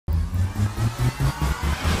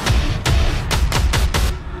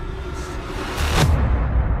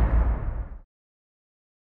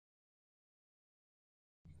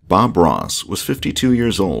Bob Ross was 52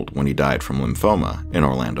 years old when he died from lymphoma in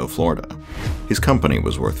Orlando, Florida. His company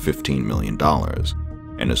was worth $15 million,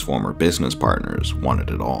 and his former business partners wanted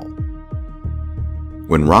it all.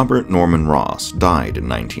 When Robert Norman Ross died in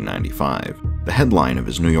 1995, the headline of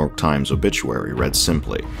his New York Times obituary read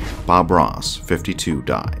simply, "Bob Ross, 52,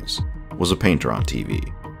 dies," was a painter on TV.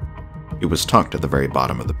 It was tucked at the very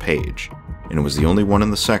bottom of the page, and it was the only one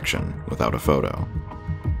in the section without a photo.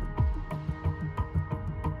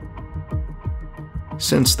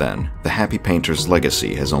 Since then, the Happy Painter's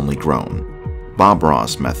legacy has only grown. Bob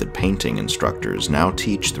Ross method painting instructors now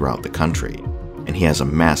teach throughout the country, and he has a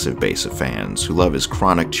massive base of fans who love his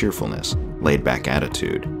chronic cheerfulness, laid-back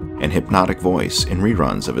attitude, and hypnotic voice in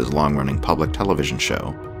reruns of his long-running public television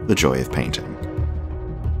show, The Joy of Painting.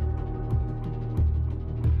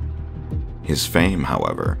 His fame,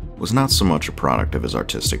 however, was not so much a product of his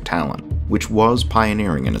artistic talent, which was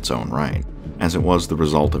pioneering in its own right, as it was the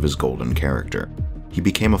result of his golden character. He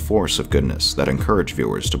became a force of goodness that encouraged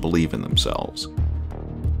viewers to believe in themselves.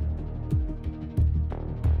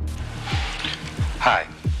 Hi,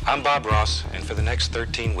 I'm Bob Ross, and for the next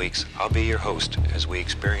 13 weeks, I'll be your host as we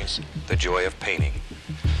experience the joy of painting.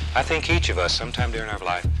 I think each of us, sometime during our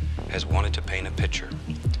life, has wanted to paint a picture.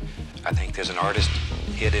 I think there's an artist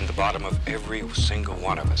hid in the bottom of every single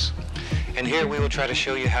one of us. And here we will try to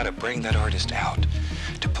show you how to bring that artist out,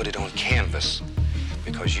 to put it on canvas,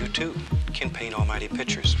 because you too can paint almighty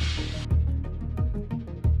pictures.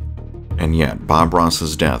 And yet, Bob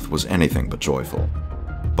Ross's death was anything but joyful.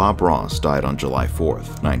 Bob Ross died on July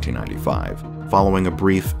 4th, 1995, following a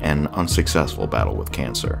brief and unsuccessful battle with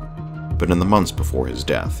cancer. But in the months before his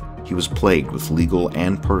death, he was plagued with legal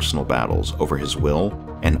and personal battles over his will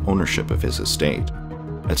and ownership of his estate.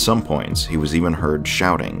 At some points, he was even heard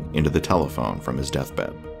shouting into the telephone from his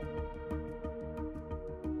deathbed.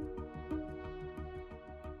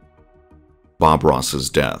 Bob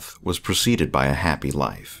Ross's death was preceded by a happy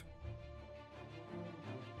life.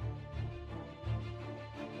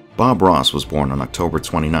 Bob Ross was born on October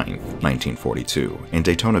 29, 1942, in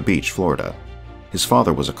Daytona Beach, Florida. His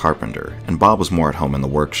father was a carpenter, and Bob was more at home in the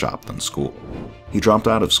workshop than school. He dropped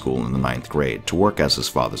out of school in the 9th grade to work as his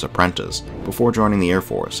father's apprentice before joining the Air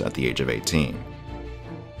Force at the age of 18.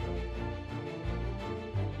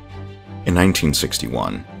 In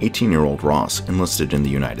 1961, 18-year-old Ross enlisted in the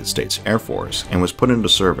United States Air Force and was put into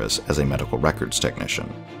service as a medical records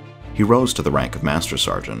technician. He rose to the rank of Master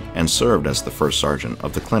Sergeant and served as the first sergeant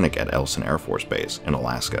of the clinic at Elson Air Force Base in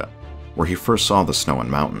Alaska, where he first saw the snow and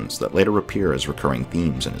mountains that later appear as recurring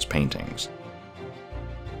themes in his paintings.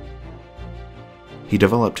 He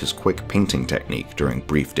developed his quick painting technique during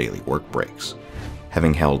brief daily work breaks,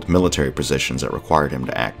 having held military positions that required him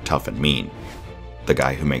to act tough and mean. The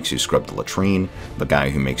guy who makes you scrub the latrine, the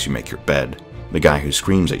guy who makes you make your bed, the guy who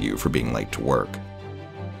screams at you for being late to work.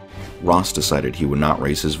 Ross decided he would not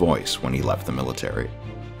raise his voice when he left the military.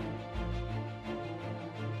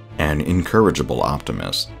 An incorrigible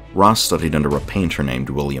optimist, Ross studied under a painter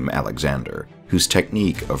named William Alexander, whose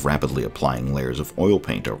technique of rapidly applying layers of oil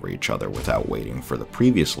paint over each other without waiting for the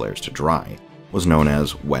previous layers to dry was known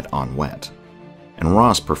as wet on wet. And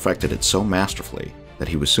Ross perfected it so masterfully that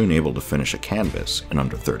he was soon able to finish a canvas in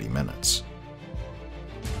under 30 minutes.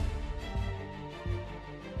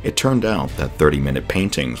 It turned out that 30-minute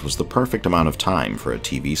paintings was the perfect amount of time for a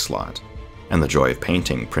TV slot, and The Joy of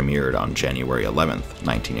Painting premiered on January 11th,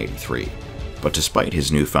 1983. But despite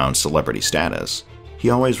his newfound celebrity status, he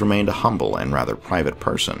always remained a humble and rather private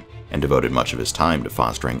person, and devoted much of his time to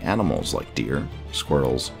fostering animals like deer,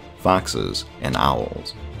 squirrels, foxes, and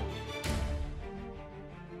owls.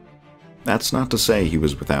 That's not to say he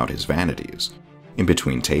was without his vanities. In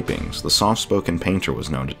between tapings, the soft-spoken painter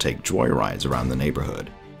was known to take joyrides around the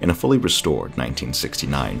neighborhood in a fully restored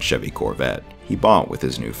 1969 Chevy Corvette he bought with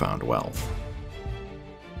his newfound wealth.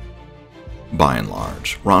 By and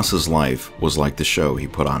large, Ross's life was like the show he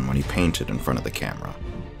put on when he painted in front of the camera,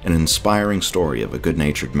 an inspiring story of a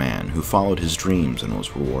good-natured man who followed his dreams and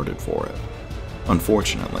was rewarded for it.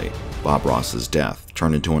 Unfortunately, Bob Ross's death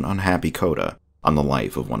turned into an unhappy coda on the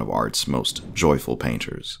life of one of art's most joyful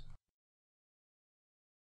painters.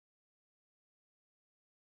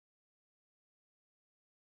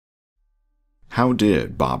 How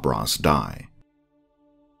did Bob Ross die?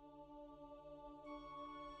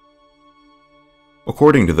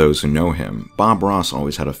 According to those who know him, Bob Ross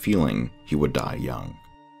always had a feeling he would die young.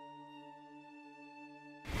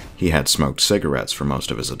 He had smoked cigarettes for most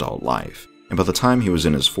of his adult life, and by the time he was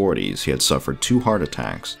in his 40s, he had suffered 2 heart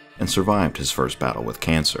attacks and survived his first battle with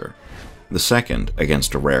cancer. The second,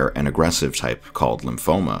 against a rare and aggressive type called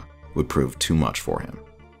lymphoma, would prove too much for him.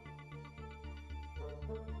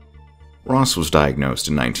 Ross was diagnosed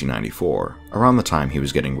in 1994, around the time he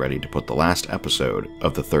was getting ready to put the last episode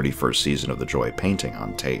of the 31st season of The Joy of Painting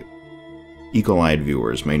on tape. Eagle-eyed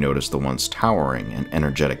viewers may notice the once towering and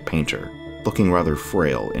energetic painter looking rather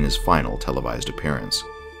frail in his final televised appearance,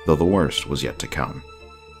 though the worst was yet to come.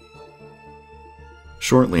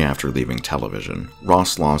 Shortly after leaving television,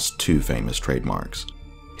 Ross lost two famous trademarks.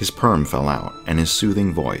 His perm fell out, and his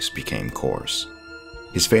soothing voice became coarse.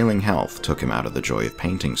 His failing health took him out of the Joy of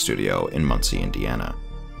Painting studio in Muncie, Indiana,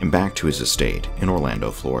 and back to his estate in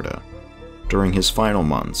Orlando, Florida. During his final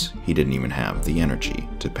months, he didn't even have the energy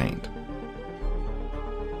to paint.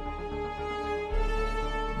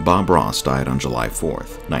 Bob Ross died on July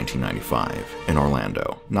 4th, 1995, in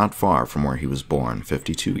Orlando, not far from where he was born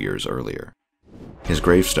 52 years earlier. His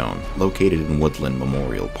gravestone, located in Woodland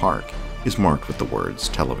Memorial Park, is marked with the words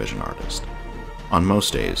television artist. On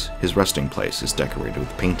most days, his resting place is decorated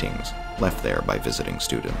with paintings left there by visiting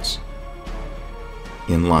students.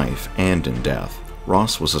 In life and in death,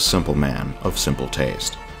 Ross was a simple man of simple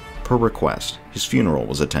taste. Per request, his funeral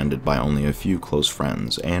was attended by only a few close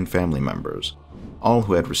friends and family members. All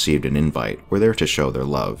who had received an invite were there to show their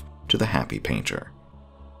love to the happy painter.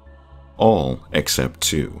 All except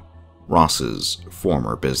two, Ross's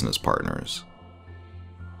former business partners.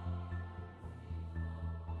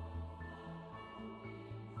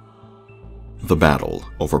 The battle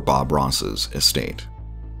over Bob Ross's estate.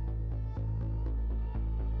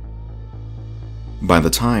 By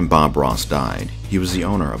the time Bob Ross died, he was the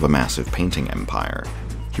owner of a massive painting empire.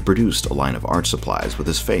 He produced a line of art supplies with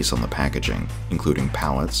his face on the packaging, including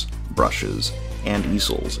palettes, brushes, and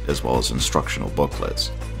easels, as well as instructional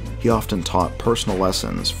booklets. He often taught personal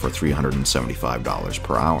lessons for $375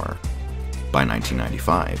 per hour. By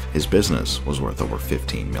 1995, his business was worth over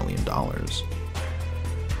 $15 million.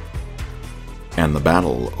 And the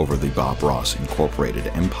battle over the Bob Ross Incorporated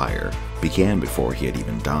empire began before he had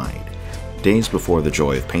even died. Days before the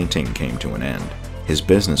Joy of Painting came to an end, his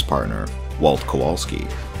business partner, Walt Kowalski,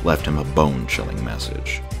 left him a bone-chilling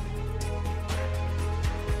message.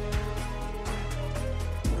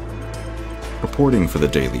 Reporting for the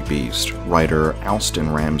Daily Beast, writer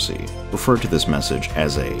Alston Ramsey referred to this message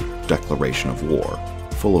as a declaration of war,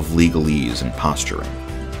 full of legalese and posturing.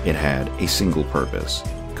 It had a single purpose: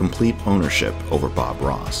 complete ownership over Bob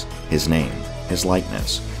Ross, his name, his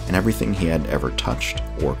likeness, and everything he had ever touched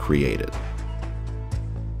or created.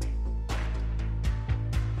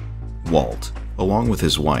 Walt, along with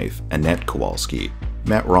his wife, Annette Kowalski,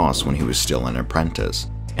 met Ross when he was still an apprentice,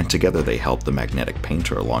 and together they helped the magnetic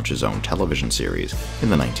painter launch his own television series in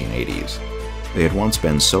the 1980s. They had once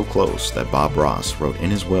been so close that Bob Ross wrote in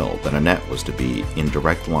his will that Annette was to be in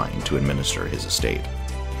direct line to administer his estate.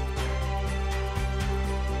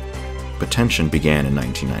 But tension began in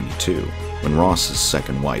 1992, when Ross's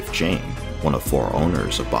second wife, Jane, one of four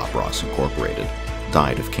owners of Bob Ross Incorporated,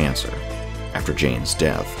 died of cancer. After Jane's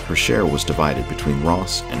death, her share was divided between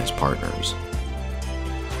Ross and his partners.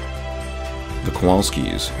 The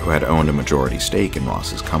Kowalskis, who had owned a majority stake in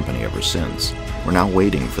Ross's company ever since, were now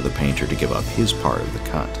waiting for the painter to give up his part of the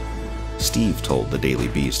cut. Steve told the Daily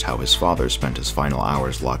Beast how his father spent his final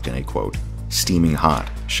hours locked in a, quote, steaming hot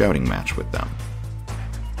shouting match with them.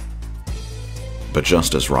 But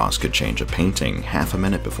just as Ross could change a painting half a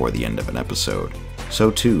minute before the end of an episode,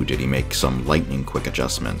 so too did he make some lightning-quick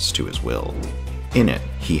adjustments to his will. In it,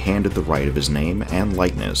 he handed the right of his name and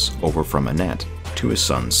likeness over from Annette to his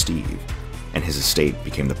son Steve, and his estate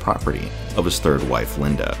became the property of his third wife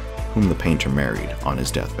Linda, whom the painter married on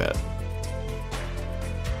his deathbed.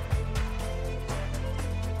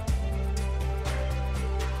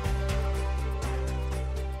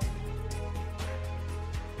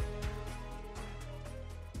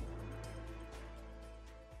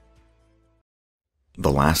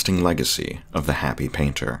 The lasting legacy of the happy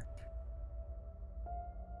painter.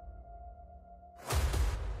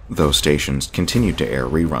 Though stations continued to air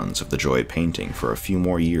reruns of The Joy of Painting for a few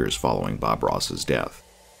more years following Bob Ross's death,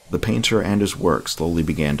 the painter and his work slowly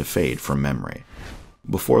began to fade from memory.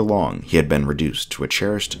 Before long, he had been reduced to a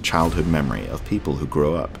cherished childhood memory of people who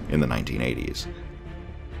grew up in the 1980s.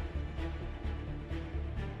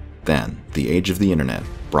 Then, the age of the internet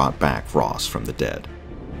brought back Ross from the dead.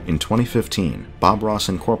 In 2015, Bob Ross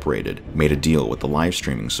Incorporated made a deal with the live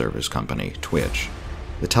streaming service company Twitch.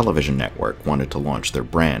 The television network wanted to launch their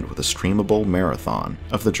brand with a streamable marathon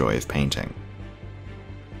of The Joy of Painting.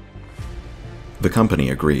 The company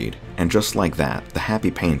agreed, and just like that, the happy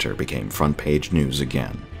painter became front-page news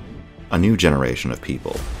again. A new generation of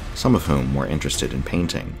people, some of whom were interested in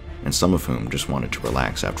painting, and some of whom just wanted to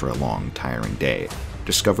relax after a long, tiring day,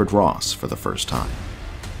 discovered Ross for the first time.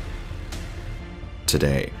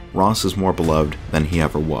 Today, Ross is more beloved than he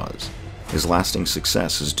ever was. His lasting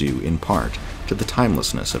success is due, in part, to the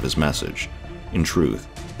timelessness of his message. In truth,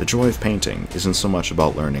 the joy of painting isn't so much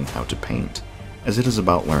about learning how to paint, as it is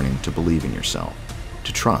about learning to believe in yourself,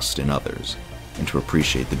 to trust in others, and to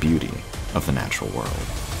appreciate the beauty of the natural world.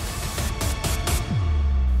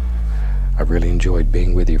 I've really enjoyed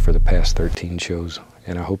being with you for the past 13 shows,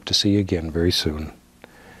 and I hope to see you again very soon.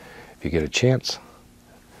 If you get a chance,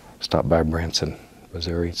 stop by Branson,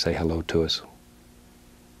 Missouri, say hello to us.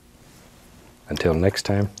 Until next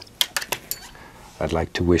time, I'd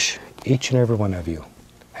like to wish each and every one of you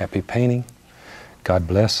happy painting, God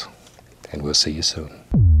bless, and we'll see you soon.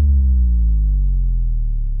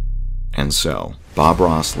 And so, Bob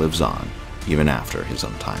Ross lives on, even after his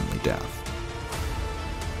untimely death.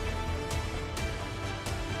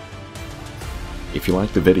 If you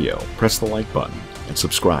liked the video, press the like button and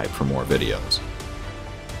subscribe for more videos.